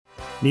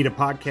Need a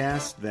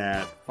podcast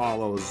that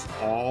follows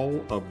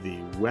all of the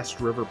West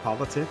River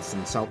politics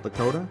in South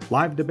Dakota?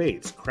 Live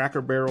debates,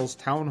 Cracker Barrels,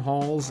 town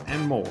halls,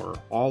 and more,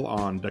 all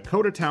on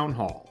Dakota Town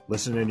Hall.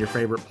 Listen in your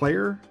favorite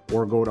player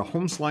or go to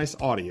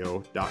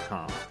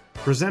homesliceaudio.com.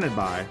 Presented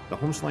by the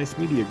Homeslice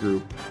Media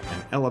Group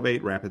and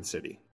Elevate Rapid City.